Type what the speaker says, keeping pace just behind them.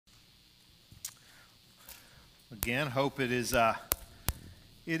Again, hope it is a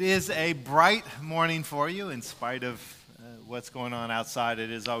bright morning for you in spite of what's going on outside.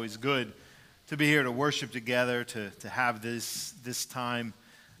 It is always good to be here to worship together, to have this time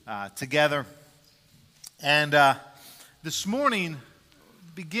together. And this morning,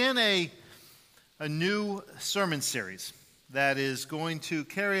 begin a new sermon series that is going to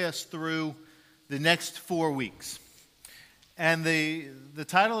carry us through the next 4 weeks. And the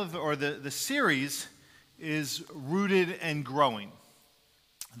title of the series is Rooted and Growing.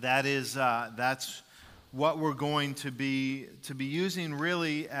 That's what we're going to be using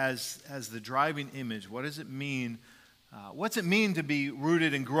really as the driving image. What does it mean? What's it mean to be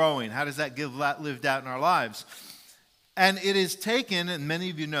rooted and growing? How does that get lived out in our lives? And it is taken, and many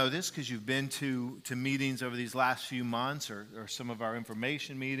of you know this because you've been to meetings over these last few months, or some of our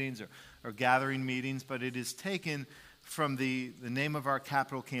information meetings or gathering meetings, but it is taken from the name of our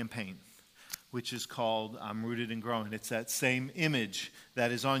capital campaign, which is called Rooted and Growing. It's that same image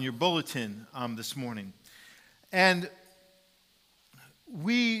that is on your bulletin this morning. And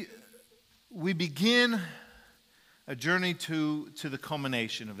we begin a journey to the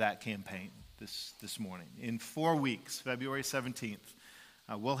culmination of that campaign this morning. In 4 weeks, February 17th,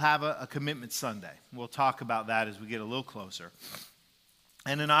 we'll have a Commitment Sunday. We'll talk about that as we get a little closer.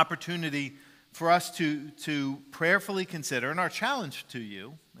 And an opportunity for us to prayerfully consider, and our challenge to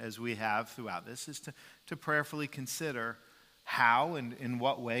you, as we have throughout this, is to prayerfully consider how and in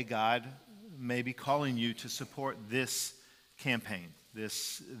what way God may be calling you to support this campaign,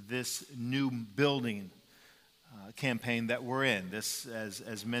 this new building campaign that we're in. This,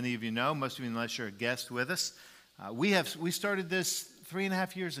 as many of you know, most of you, unless you're a guest with us, we started this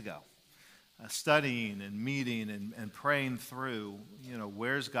 3.5 years ago. Studying and meeting and praying through,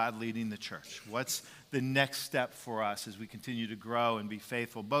 where's God leading the church? What's the next step for us as we continue to grow and be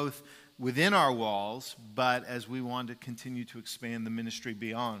faithful, both within our walls, but as we want to continue to expand the ministry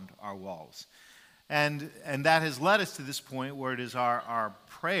beyond our walls. And that has led us to this point where it is our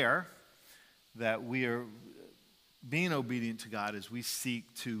prayer that we are being obedient to God as we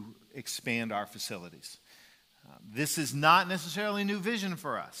seek to expand our facilities. This is not necessarily a new vision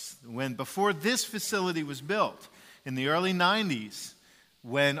for us. Before this facility was built in the early 90s,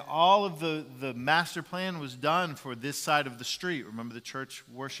 when all of the master plan was done for this side of the street, remember the church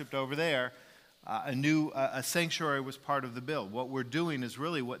worshiped over there, a sanctuary was part of the build. What we're doing is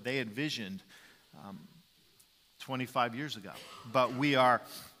really what they envisioned 25 years ago. But we are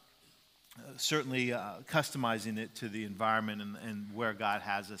certainly customizing it to the environment and where God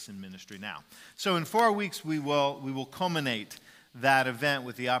has us in ministry now. So in 4 weeks, we will culminate that event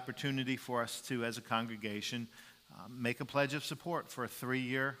with the opportunity for us to, as a congregation, make a pledge of support for a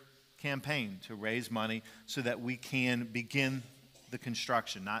 3-year campaign to raise money so that we can begin the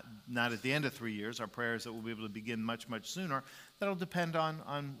construction. Not at the end of 3 years. Our prayer is that we'll be able to begin much, much sooner. That'll depend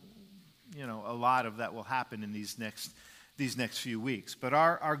on a lot of that will happen in these next few weeks. But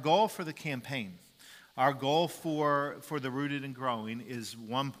our goal for the campaign, our goal for the Rooted and Growing is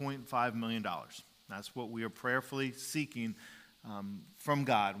 $1.5 million. That's what we are prayerfully seeking from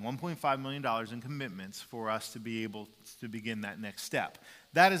God, $1.5 million in commitments for us to be able to begin that next step.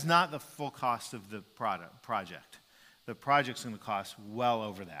 That is not the full cost of the project. The project's going to cost well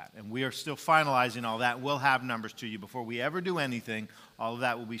over that. And we are still finalizing all that. We'll have numbers to you before we ever do anything. All of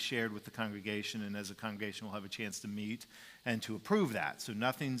that will be shared with the congregation, and as a congregation we'll have a chance to meet and to approve that. So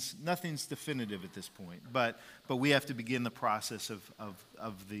nothing's definitive at this point. But we have to begin the process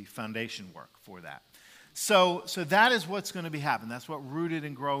of the foundation work for that. So that is what's going to be happening. That's what Rooted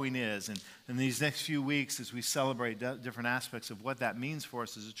and Growing is. And in these next few weeks, as we celebrate different aspects of what that means for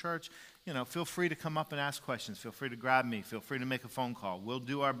us as a church, feel free to come up and ask questions. Feel free to grab me. Feel free to make a phone call. We'll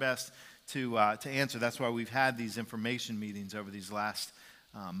do our best to answer. That's why we've had these information meetings over these last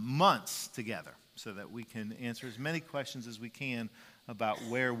months together, so that we can answer as many questions as we can about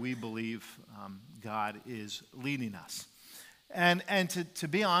where we believe God is leading us. And to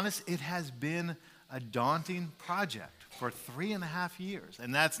be honest, it has been a daunting project for 3.5 years.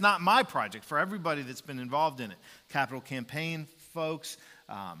 And that's not my project, for everybody that's been involved in it. Capital Campaign folks,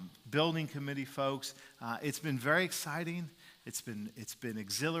 building committee folks. It's been very exciting. It's been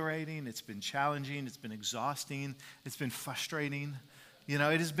exhilarating. It's been challenging. It's been exhausting. It's been frustrating. It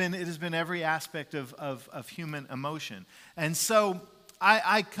has been every aspect of human emotion. And so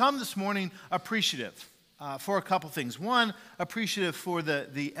I come this morning appreciative for a couple things. One, appreciative for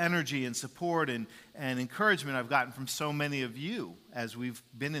the energy and support and encouragement I've gotten from so many of you as we've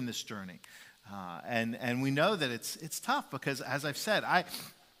been in this journey. And we know that it's tough because, as I've said,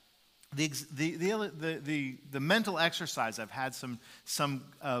 the mental exercise I've had some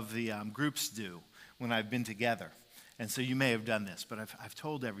of the groups do when I've been together. And so you may have done this, but I've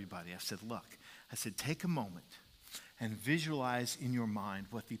told everybody, I've said, look, I said, take a moment and visualize in your mind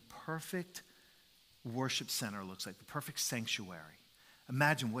what the perfect worship center looks like, the perfect sanctuary.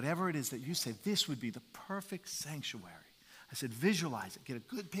 Imagine whatever it is that you say, this would be the perfect sanctuary. I said, visualize it, get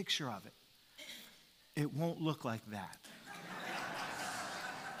a good picture of it. It won't look like that.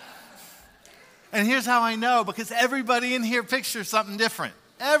 And here's how I know, because everybody in here pictures something different.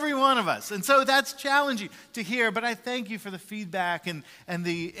 Every one of us. And so that's challenging to hear, but I thank you for the feedback and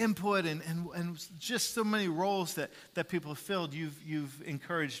the input and just so many roles that people have filled. You've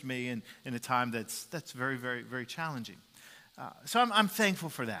encouraged me in a time that's very, very, very challenging. So I'm thankful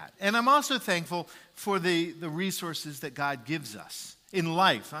for that. And I'm also thankful for the resources that God gives us in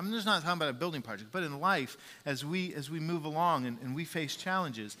life. I'm just not talking about a building project, but in life, as we move along and we face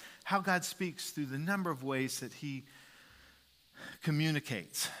challenges, how God speaks through the number of ways that he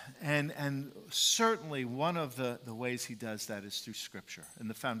communicates. And certainly one of the ways he does that is through Scripture and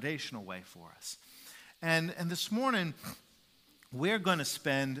the foundational way for us. And this morning, we're going to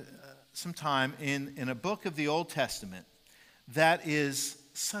spend some time in a book of the Old Testament that is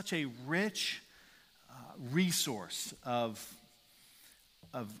such a rich resource of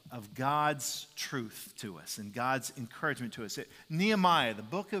God's truth to us and God's encouragement to us. Nehemiah, the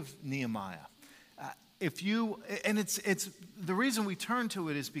book of Nehemiah. It's the reason we turn to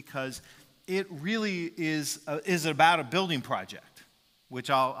it is because it really is about a building project,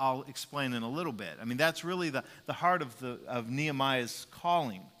 which I'll explain in a little bit. I mean, that's really the heart of Nehemiah's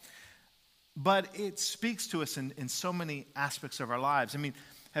calling. But it speaks to us in so many aspects of our lives. I mean,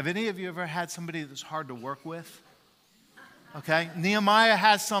 have any of you ever had somebody that's hard to work with? Okay, Nehemiah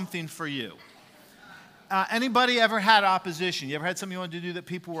has something for you. Anybody ever had opposition? You ever had something you wanted to do that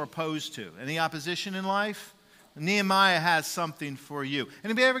people were opposed to? Any opposition in life? Nehemiah has something for you.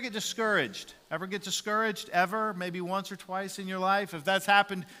 Anybody ever get discouraged? Ever get discouraged? Ever? Maybe once or twice in your life? If that's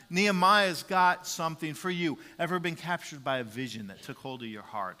happened, Nehemiah's got something for you. Ever been captured by a vision that took hold of your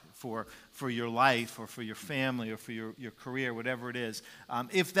heart for your life or for your family or for your career, whatever it is?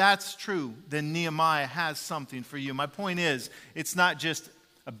 If that's true, then Nehemiah has something for you. My point is, it's not just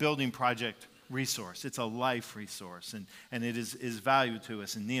a building project resource. It's a life resource, and it is value to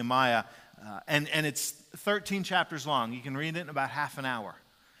us. And Nehemiah, and it's 13 chapters long. You can read it in about half an hour,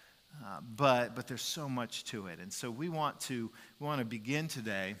 but there's so much to it. And so we want to begin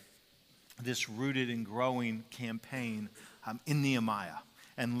today this Rooted and Growing campaign in Nehemiah,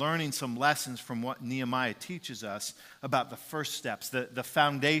 and learning some lessons from what Nehemiah teaches us about the first steps, the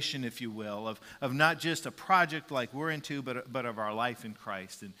foundation, if you will, of not just a project like we're into, but of our life in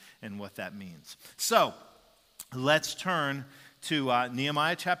Christ and what that means. So let's turn to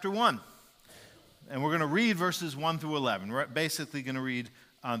Nehemiah chapter 1. And we're going to read verses 1 through 11. We're basically going to read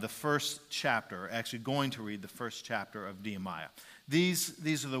the first chapter, actually going to read the first chapter of Nehemiah.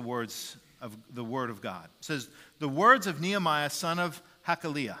 These are the words of the Word of God. It says, "The words of Nehemiah, son of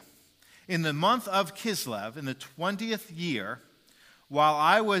Hakaliah. In the month of Kislev, in the 20th year, while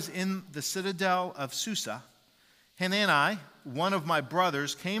I was in the citadel of Susa, Hanani, one of my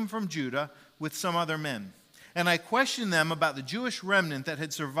brothers, came from Judah with some other men. And I questioned them about the Jewish remnant that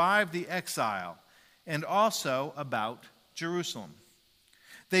had survived the exile, and also about Jerusalem.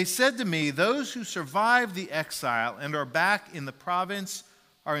 They said to me, 'Those who survived the exile and are back in the province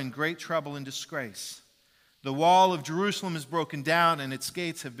are in great trouble and disgrace. The wall of Jerusalem is broken down, and its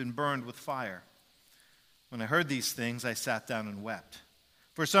gates have been burned with fire.' When I heard these things, I sat down and wept.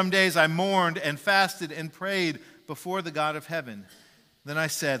 For some days I mourned and fasted and prayed before the God of heaven. Then I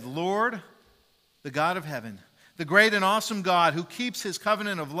said, 'Lord, the God of heaven, the great and awesome God who keeps his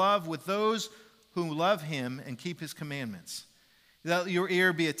covenant of love with those who love him and keep his commandments, let your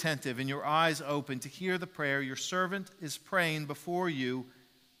ear be attentive and your eyes open to hear the prayer your servant is praying before you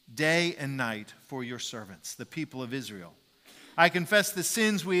day and night for your servants, the people of Israel. I confess the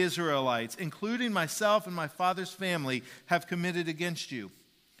sins we Israelites, including myself and my father's family, have committed against you.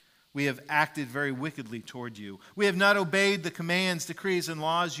 We have acted very wickedly toward you. We have not obeyed the commands, decrees, and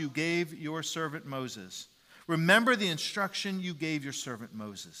laws you gave your servant Moses. Remember the instruction you gave your servant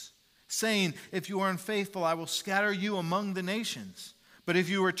Moses, saying, if you are unfaithful, I will scatter you among the nations. But if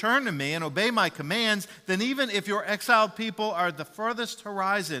you return to me and obey my commands, then even if your exiled people are at the furthest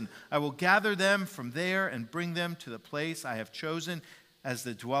horizon, I will gather them from there and bring them to the place I have chosen as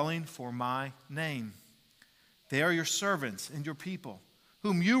the dwelling for my name. They are your servants and your people,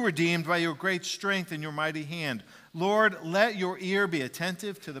 whom you redeemed by your great strength and your mighty hand. Lord, let your ear be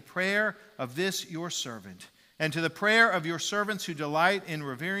attentive to the prayer of this your servant, and to the prayer of your servants who delight in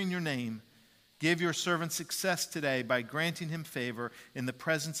revering your name. Give your servant success today by granting him favor in the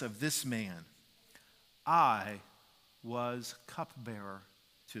presence of this man. I was cupbearer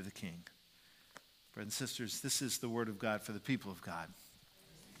to the king. Brothers and sisters, this is the word of God for the people of God.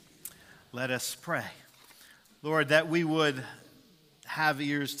 Let us pray. Lord, that we would have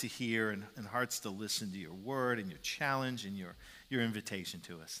ears to hear and hearts to listen to your word and your challenge and your invitation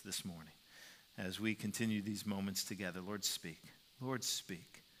to us this morning. As we continue these moments together, Lord, speak. Lord,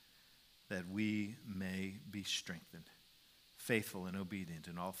 speak, that we may be strengthened, faithful and obedient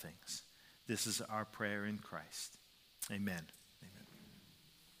in all things. This is our prayer in Christ. Amen. Amen.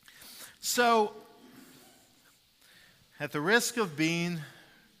 So, at the risk of being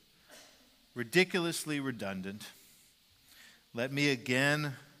ridiculously redundant, let me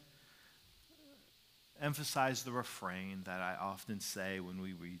again emphasize the refrain that I often say when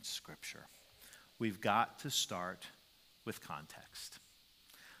we read Scripture. We've got to start with context.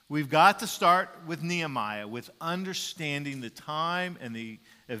 We've got to start with Nehemiah, with understanding the time and the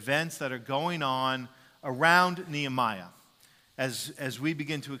events that are going on around Nehemiah as we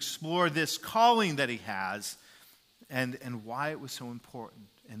begin to explore this calling that he has and why it was so important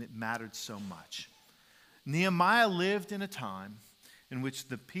and it mattered so much. Nehemiah lived in a time in which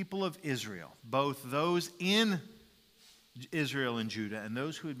the people of Israel, both those in Israel and Judah and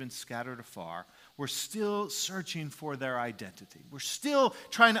those who had been scattered afar, were still searching for their identity. We're still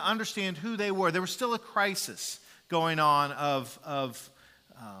trying to understand who they were. There was still a crisis going on of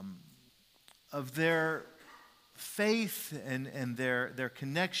their faith and their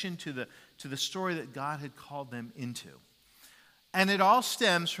connection to the story that God had called them into. And it all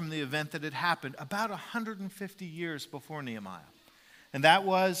stems from the event that had happened about 150 years before Nehemiah. And that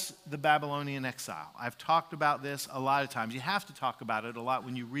was the Babylonian exile. I've talked about this a lot of times. You have to talk about it a lot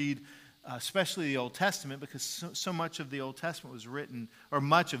when you read, especially the Old Testament, because so much of the Old Testament was written, or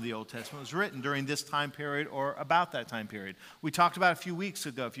much of the Old Testament was written during this time period or about that time period. We talked about a few weeks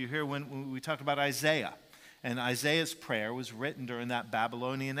ago, if you're here, when we talked about Isaiah. And Isaiah's prayer was written during that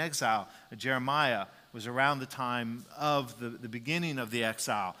Babylonian exile. Jeremiah was around the time of the beginning of the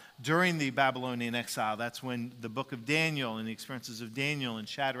exile. During the Babylonian exile, that's when the book of Daniel and the experiences of Daniel and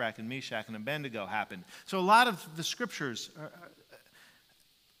Shadrach and Meshach and Abednego happened. So a lot of the scriptures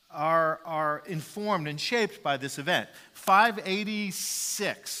are informed and shaped by this event.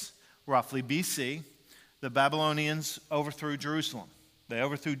 586, roughly BC, the Babylonians overthrew Jerusalem. They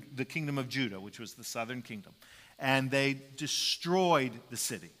overthrew the kingdom of Judah, which was the southern kingdom. And they destroyed the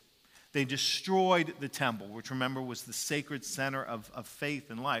city. They destroyed the temple, which, remember, was the sacred center of faith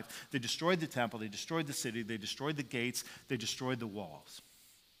and life. They destroyed the temple. They destroyed the city. They destroyed the gates. They destroyed the walls.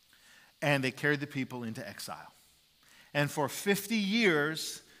 And they carried the people into exile. And for 50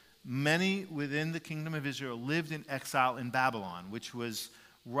 years, many within the kingdom of Israel lived in exile in Babylon, which was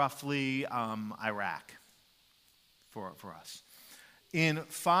roughly Iraq for us. In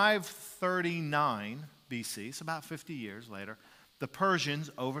 539 BC, so about 50 years later, the Persians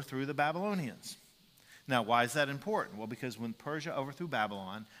overthrew the Babylonians. Now, why is that important? Well, because when Persia overthrew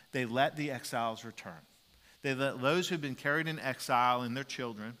Babylon, they let the exiles return. They let those who had been carried in exile and their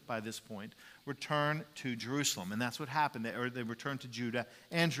children, by this point, return to Jerusalem. And that's what happened. They returned to Judah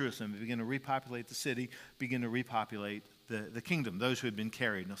and Jerusalem. They began to repopulate the city, begin to repopulate the kingdom, those who had been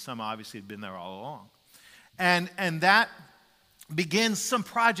carried. Now, some obviously had been there all along. And that begins some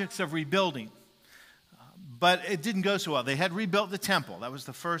projects of rebuilding. But it didn't go so well. They had rebuilt the temple. That was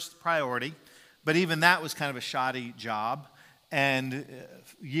the first priority. But even that was kind of a shoddy job. And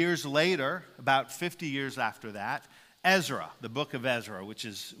years later, about 50 years after that, Ezra, the book of Ezra, which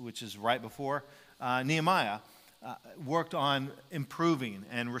is right before Nehemiah, worked on improving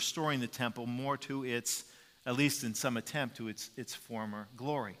and restoring the temple more to its, at least in some attempt, to its former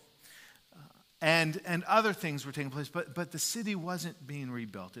glory. And other things were taking place, but the city wasn't being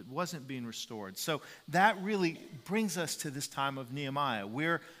rebuilt. It wasn't being restored. So that really brings us to this time of Nehemiah.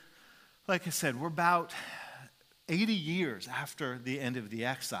 We're, like I said, we're about 80 years after the end of the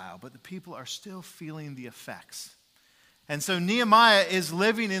exile, but the people are still feeling the effects. And so Nehemiah is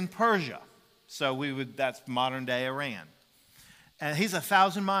living in Persia. So that's modern day Iran. And he's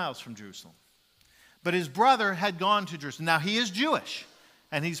 1,000 miles from Jerusalem. But his brother had gone to Jerusalem. Now he is Jewish.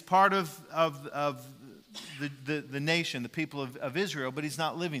 And he's part of the nation, the people of Israel, but he's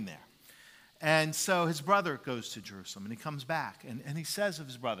not living there. And so his brother goes to Jerusalem, and he comes back. And he says of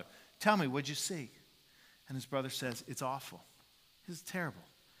his brother, "Tell me, what'd you see?" And his brother says, "It's awful. It's terrible."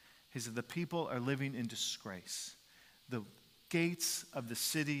 He said, "The people are living in disgrace. The gates of the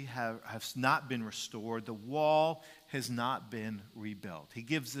city have not been restored. The wall has not been rebuilt." He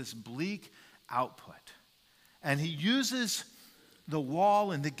gives this bleak output. And he uses the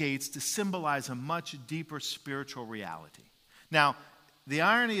wall and the gates to symbolize a much deeper spiritual reality. Now, The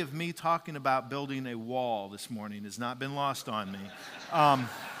irony of me talking about building a wall this morning has not been lost on me.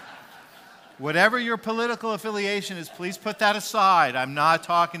 Whatever your political affiliation is, please put that aside. I'm not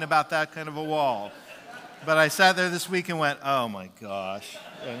talking about that kind of a wall. But I sat there this week and went, oh my gosh,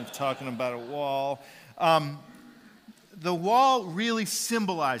 I'm talking about a wall. The wall really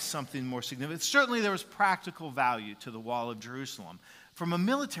symbolized something more significant. Certainly there was practical value to the wall of Jerusalem. From a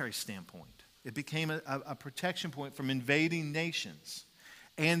military standpoint, it became a protection point from invading nations.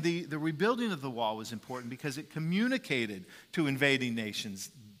 And the rebuilding of the wall was important because it communicated to invading nations,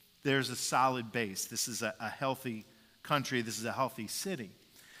 there's a solid base. This is a healthy country. This is a healthy city.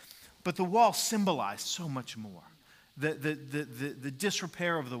 But the wall symbolized so much more. The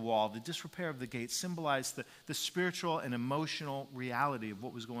disrepair of the wall, the disrepair of the gate symbolized the spiritual and emotional reality of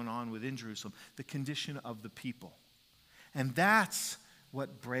what was going on within Jerusalem, the condition of the people. And that's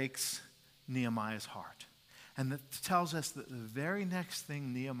what breaks Nehemiah's heart. And that tells us that the very next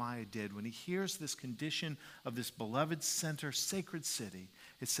thing Nehemiah did when he hears this condition of this beloved center, sacred city,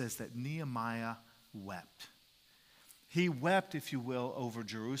 it says that Nehemiah wept. He wept, if you will, over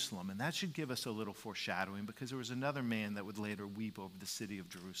Jerusalem. And that should give us a little foreshadowing because there was another man that would later weep over the city of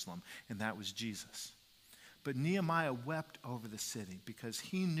Jerusalem, and that was Jesus. But Nehemiah wept over the city because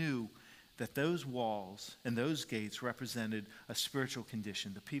he knew that those walls and those gates represented a spiritual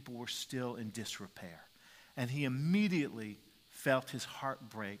condition. The people were still in disrepair. And he immediately felt his heart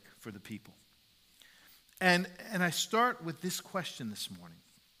break for the people. And I start with this question this morning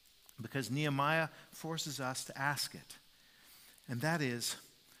because Nehemiah forces us to ask it. And that is,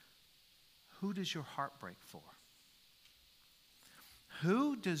 who does your heart break for?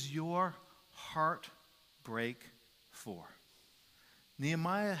 Who does your heart break for?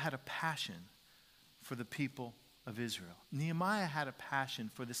 Nehemiah had a passion for the people of Israel. Nehemiah had a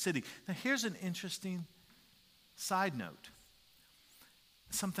passion for the city. Now here's an interesting side note.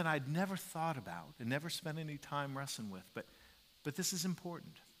 Something I'd never thought about and never spent any time wrestling with, but this is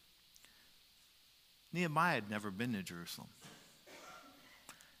important. Nehemiah had never been to Jerusalem.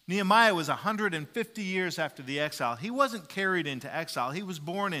 Nehemiah was 150 years after the exile. He wasn't carried into exile. He was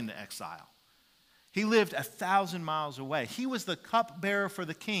born into exile. He lived 1,000 miles away. He was the cupbearer for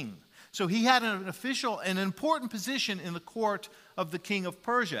the king. So he had an important position in the court of the king of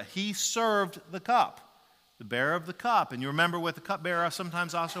Persia. He served the cup, the bearer of the cup. And you remember what the cupbearer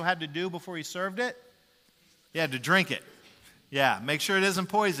sometimes also had to do before he served it? He had to drink it. Yeah, make sure it isn't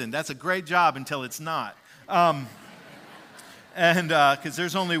poisoned. That's a great job until it's not. And because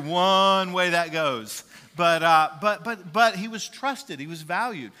there's only one way that goes. But he was trusted. He was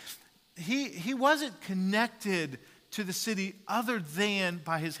valued. He wasn't connected to the city other than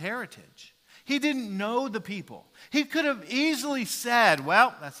by his heritage. He didn't know the people. He could have easily said,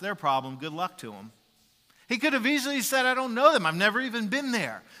 well, that's their problem. Good luck to them. He could have easily said, I don't know them. I've never even been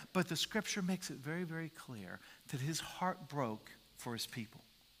there. But the scripture makes it very, very clear that his heart broke for his people.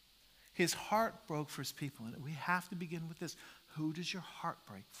 His heart broke for his people. And we have to begin with this. Who does your heart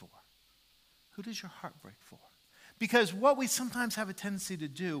break for? Who does your heart break for? Because what we sometimes have a tendency to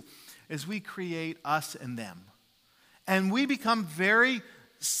do is we create us and them. And we become very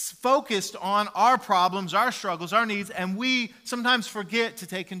focused on our problems, our struggles, our needs, and we sometimes forget to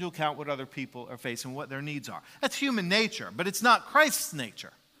take into account what other people are facing, what their needs are. That's human nature, but it's not Christ's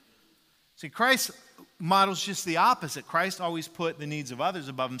nature. See, Christ models just the opposite. Christ always put the needs of others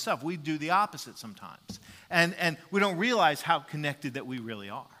above himself. We do the opposite sometimes. And we don't realize how connected that we really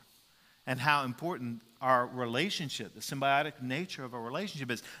are and how important our relationship, the symbiotic nature of our relationship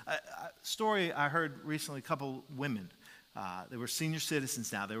is. A story I heard recently, a couple women, they were senior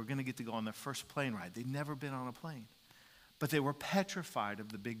citizens now. They were going to get to go on their first plane ride. They'd never been on a plane. But they were petrified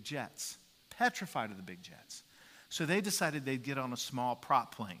of the big jets. Petrified of the big jets. So they decided they'd get on a small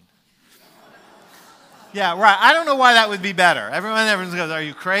prop plane. Yeah, right. I don't know why that would be better. Everyone goes, are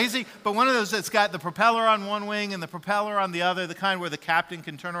you crazy? But one of those that's got the propeller on one wing and the propeller on the other, the kind where the captain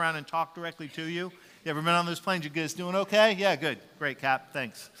can turn around and talk directly to you. You ever been on those planes? You guys doing okay? Yeah, good. Great, Cap.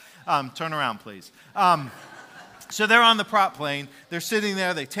 Thanks. Turn around, please. So they're on the prop plane. They're sitting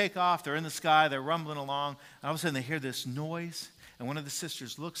there. They take off. They're in the sky. They're rumbling along. And all of a sudden they hear this noise. And one of the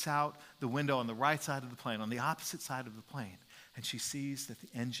sisters looks out the window on the right side of the plane, on the opposite side of the plane. And she sees that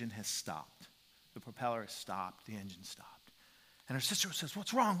the engine has stopped. The propeller has stopped. The engine stopped. And her sister says,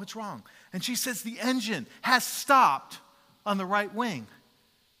 what's wrong? What's wrong? And she says, the engine has stopped on the right wing.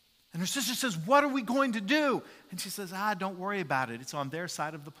 And her sister says, what are we going to do? And she says, don't worry about it. It's on their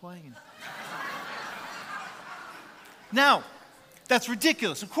side of the plane. Now, that's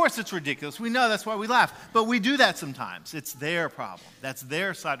ridiculous. Of course it's ridiculous. We know that's why we laugh. But we do that sometimes. It's their problem. That's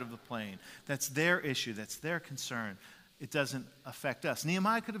their side of the plane. That's their issue. That's their concern. it doesn't affect us.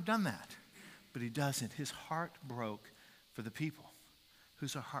 Nehemiah could have done that, but he doesn't. His heart broke for the people.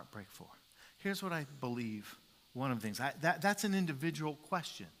 Who's our heart break for? Here's what I believe. One of the things. That's an individual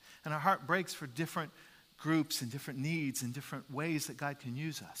question. And our heart breaks for different groups and different needs and different ways that God can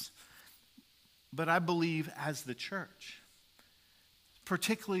use us. But I believe as the church,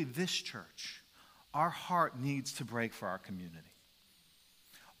 particularly this church, our heart needs to break for our community.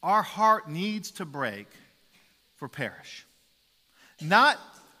 Our heart needs to break for Parish. Not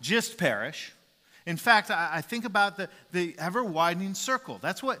just Parish. In fact, I think about the ever-widening circle.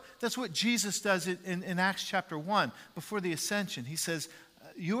 That's what Jesus does in Acts chapter 1 before the ascension. He says,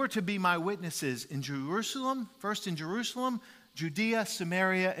 you are to be my witnesses in Jerusalem, first in Jerusalem, Judea,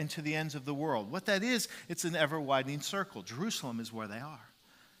 Samaria, and to the ends of the world. What that is, it's an ever-widening circle. Jerusalem is where they are.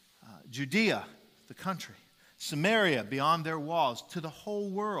 Judea, the country. Samaria, beyond their walls, to the whole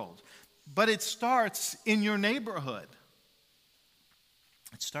world. But it starts in your neighborhood.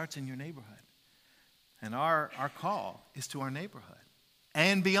 It starts in your neighborhood. And our call is to our neighborhood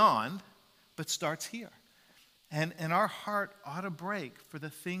and beyond, but starts here. And our heart ought to break for the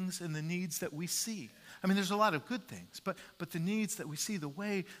things and the needs that we see. I mean, there's a lot of good things, but the needs that we see, the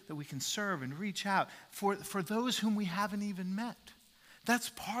way that we can serve and reach out for those whom we haven't even met. That's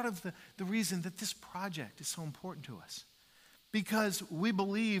part of the reason that this project is so important to us. Because we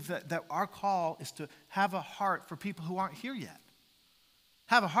believe that our call is to have a heart for people who aren't here yet.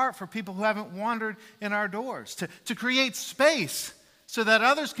 Have a heart for people who haven't wandered in our doors. To create space so that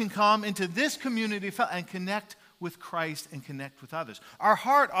others can come into this community and connect with Christ and connect with others. Our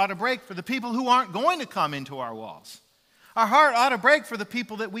heart ought to break for the people who aren't going to come into our walls. Our heart ought to break for the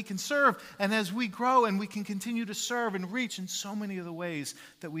people that we can serve. And as we grow and we can continue to serve and reach in so many of the ways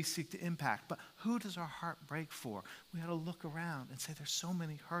that we seek to impact. But who does our heart break for? We ought to look around and say there's so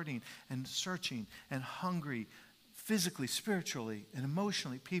many hurting and searching and hungry, physically, spiritually, and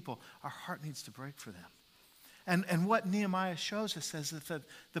emotionally people. Our heart needs to break for them. And what Nehemiah shows us is that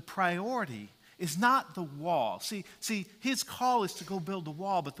the priority is not the wall. See, his call is to go build the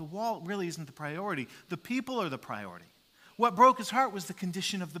wall, but the wall really isn't the priority. The people are the priority. What broke his heart was the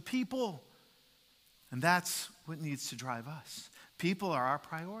condition of the people. And that's what needs to drive us. People are our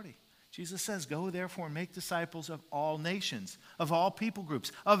priority. Jesus says, go therefore and make disciples of all nations, of all people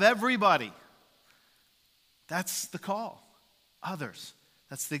groups, of everybody. That's the call. Others.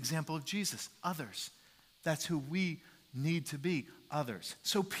 That's the example of Jesus. Others. That's who we need to be. Others.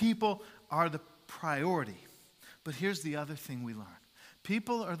 So people are the priority. But here's the other thing we learn.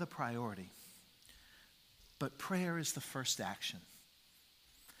 People are the priority. But prayer is the first action.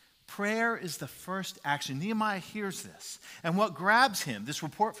 Prayer is the first action. Nehemiah hears this. And what grabs him, this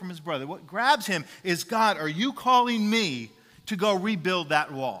report from his brother, what grabs him is, God, are you calling me to go rebuild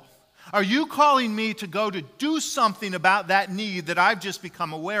that wall? Are you calling me to go to do something about that need that I've just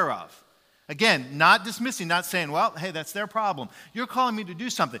become aware of? Again, not dismissing, not saying, well, hey, that's their problem. You're calling me to do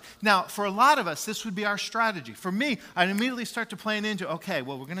something. Now, for a lot of us, this would be our strategy. For me, I'd immediately start to plan into, okay,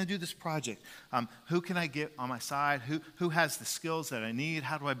 well, we're going to do this project. Who can I get on my side? Who has the skills that I need?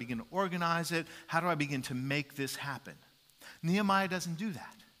 How do I begin to organize it? How do I begin to make this happen? Nehemiah doesn't do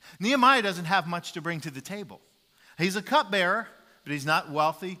that. Nehemiah doesn't have much to bring to the table. He's a cupbearer. But he's not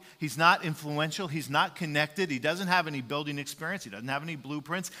wealthy, he's not influential, he's not connected, he doesn't have any building experience, he doesn't have any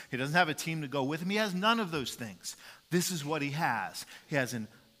blueprints, he doesn't have a team to go with him, he has none of those things. This is what he has. He has an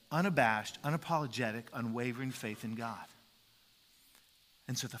unabashed, unapologetic, unwavering faith in God.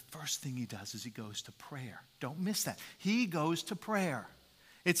 And so the first thing he does is he goes to prayer. Don't miss that. He goes to prayer.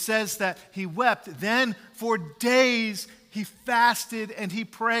 It says that he wept, then for days he fasted and he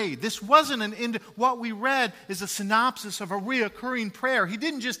prayed. This wasn't what we read is a synopsis of a reoccurring prayer. He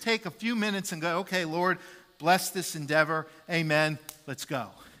didn't just take a few minutes and go, okay, Lord, bless this endeavor. Amen. Let's go.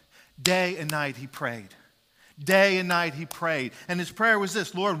 Day and night he prayed. Day and night he prayed. And his prayer was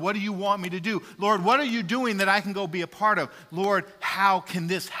this, Lord, what do you want me to do? Lord, what are you doing that I can go be a part of? Lord, how can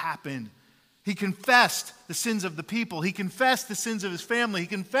this happen? He confessed the sins of the people. He confessed the sins of his family. He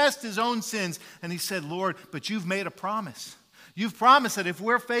confessed his own sins. And he said, Lord, but you've made a promise. You've promised that if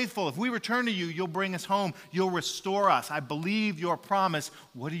we're faithful, if we return to you, you'll bring us home. You'll restore us. I believe your promise.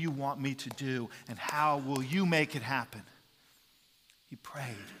 What do you want me to do? And how will you make it happen? He prayed.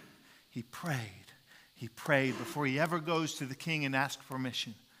 He prayed. He prayed before he ever goes to the king and asks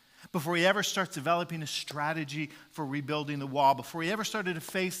permission. Before he ever starts developing a strategy for rebuilding the wall, before he ever started to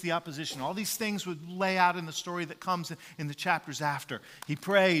face the opposition, all these things would lay out in the story that comes in the chapters after. He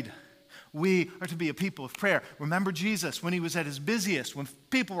prayed. We are to be a people of prayer. Remember Jesus when he was at his busiest, when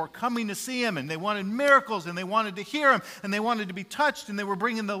people were coming to see him and they wanted miracles and they wanted to hear him and they wanted to be touched and they were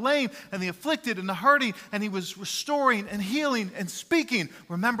bringing the lame and the afflicted and the hurting and he was restoring and healing and speaking.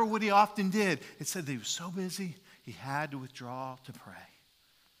 Remember what he often did? It said that he was so busy he had to withdraw to pray.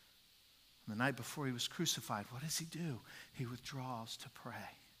 And the night before he was crucified, what does he do? He withdraws to pray.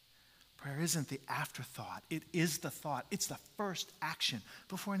 Prayer isn't the afterthought. It is the thought. It's the first action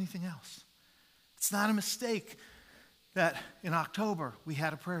before anything else. It's not a mistake that in October we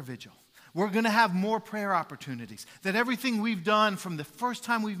had a prayer vigil. We're going to have more prayer opportunities. That everything we've done from the first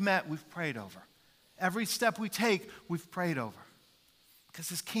time we've met, we've prayed over. Every step we take, we've prayed over. Because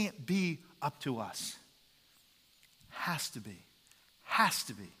this can't be up to us. Has to be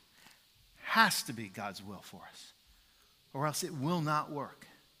God's will for us. Or else it will not work.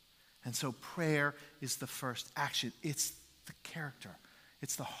 And so prayer is the first action. It's the character.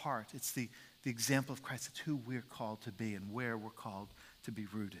 It's the heart. It's the example of Christ. It's who we're called to be and where we're called to be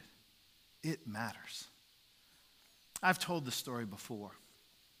rooted. It matters. I've told the story before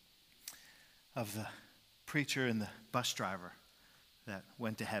of the preacher and the bus driver that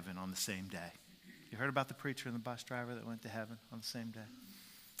went to heaven on the same day. You heard about the preacher and the bus driver that went to heaven on the same day?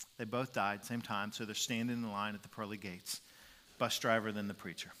 They both died same time, so they're standing in line at the pearly gates. Bus driver, then the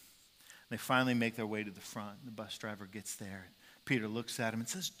preacher. They finally make their way to the front. The bus driver gets there. Peter looks at him and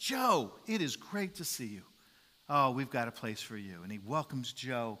says, "Joe, it is great to see you. Oh, we've got a place for you." And he welcomes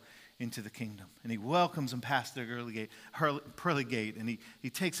Joe into the kingdom. And he welcomes him past the pearly gate. And he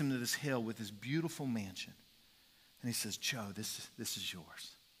takes him to this hill with this beautiful mansion. And he says, "Joe, this is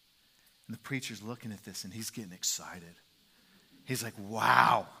yours." And the preacher's looking at this and he's getting excited. He's like,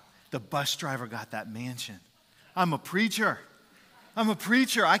 "Wow, the bus driver got that mansion. I'm a preacher.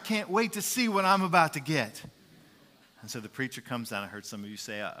 I can't wait to see what I'm about to get." And so the preacher comes down. I heard some of you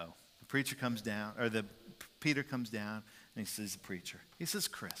say, "Uh-oh." The preacher comes down, or Peter comes down, and he sees the preacher. He says,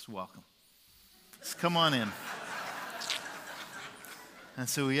 "Chris, welcome. Just come on in." And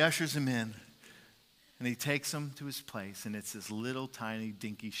so he ushers him in, and he takes him to his place, and it's this little tiny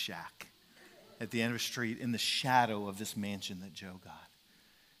dinky shack at the end of a street in the shadow of this mansion that Joe got.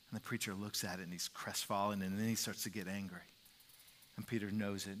 And the preacher looks at it, and he's crestfallen, and then he starts to get angry. And Peter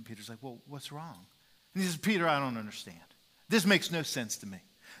knows it. And Peter's like, "Well, what's wrong?" And he says, "Peter, I don't understand. This makes no sense to me.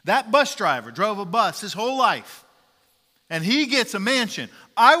 That bus driver drove a bus his whole life, and he gets a mansion.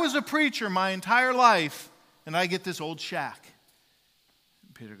 I was a preacher my entire life, and I get this old shack."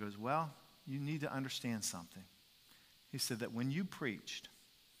 And Peter goes, "Well, you need to understand something." He said that when you preached,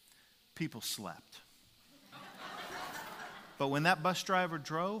 people slept. But when that bus driver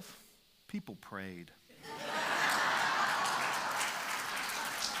drove, people prayed.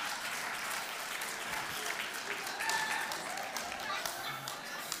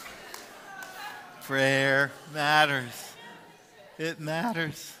 Prayer matters. It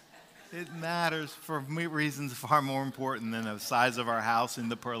matters. It matters for reasons far more important than the size of our house and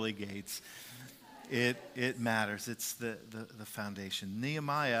the pearly gates. It matters. It's the foundation.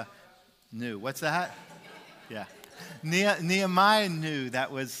 Nehemiah knew. What's that? Yeah. Nehemiah knew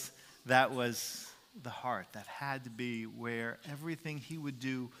that was the heart. That had to be where everything he would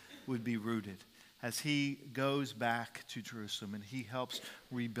do would be rooted as he goes back to Jerusalem and he helps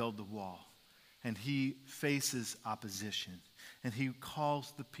rebuild the wall. And he faces opposition. And he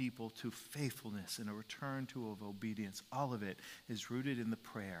calls the people to faithfulness and a return of obedience. All of it is rooted in the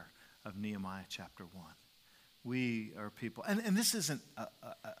prayer of Nehemiah chapter 1. We are people, and this isn't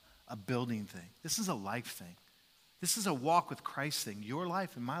a building thing. This is a life thing. This is a walk with Christ thing. Your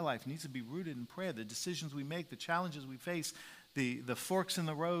life and my life needs to be rooted in prayer. The decisions we make, the challenges we face, the forks in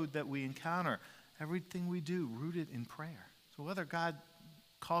the road that we encounter, everything we do rooted in prayer. So whether God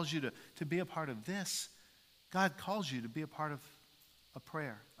calls you to be a part of this, God calls you to be a part of a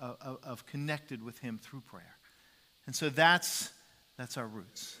prayer, of connected with him through prayer. And so that's our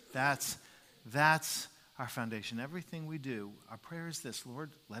roots. That's our foundation. Everything we do, our prayer is this: Lord,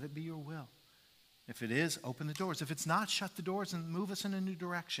 let it be your will. If it is, open the doors. If it's not, shut the doors and move us in a new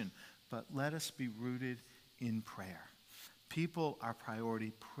direction. But let us be rooted in prayer. People are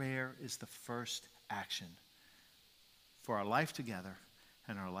priority. Prayer is the first action for our life together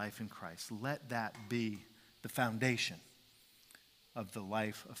and our life in Christ. Let that be the foundation of the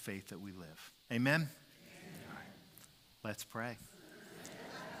life of faith that we live. Amen? All right. Let's pray.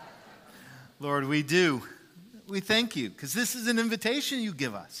 Lord, we thank you, because this is an invitation you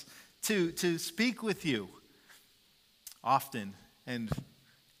give us to speak with you often and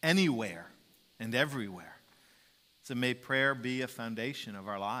anywhere and everywhere. So may prayer be a foundation of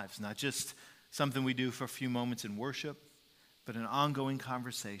our lives, not just something we do for a few moments in worship, but an ongoing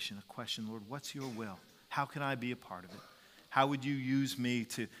conversation, a question, Lord, what's your will? How can I be a part of it? How would you use me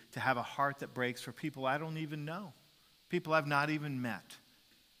to have a heart that breaks for people I don't even know, people I've not even met,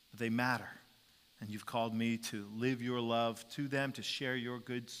 but they matter. And you've called me to live your love to them, to share your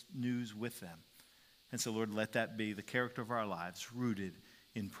good news with them. And so, Lord, let that be the character of our lives, rooted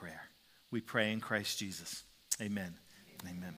in prayer. We pray in Christ Jesus. Amen. Amen.